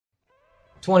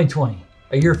2020,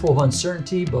 a year full of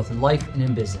uncertainty both in life and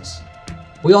in business.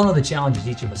 We all know the challenges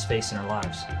each of us face in our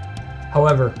lives.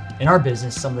 However, in our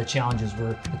business, some of the challenges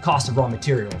were the cost of raw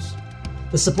materials,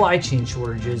 the supply chain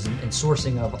shortages and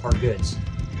sourcing of our goods,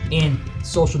 and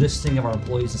social distancing of our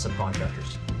employees and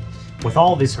subcontractors. With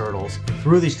all these hurdles and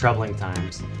through these troubling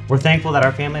times, we're thankful that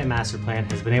our Family at Master Plan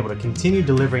has been able to continue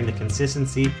delivering the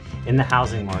consistency in the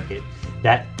housing market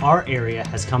that our area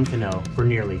has come to know for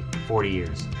nearly 40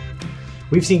 years.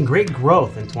 We've seen great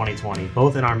growth in 2020,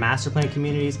 both in our master plan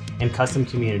communities and custom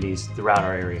communities throughout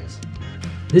our areas.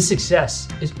 This success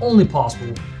is only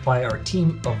possible by our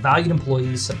team of valued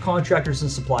employees, subcontractors, and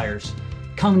suppliers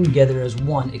coming together as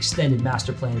one extended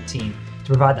master plan team to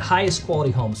provide the highest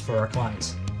quality homes for our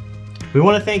clients. We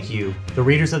want to thank you, the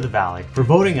Readers of the Valley, for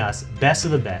voting us best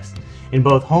of the best in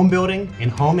both home building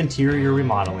and home interior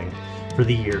remodeling for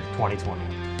the year 2020.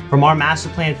 From our master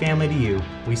plan family to you,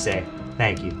 we say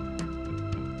thank you.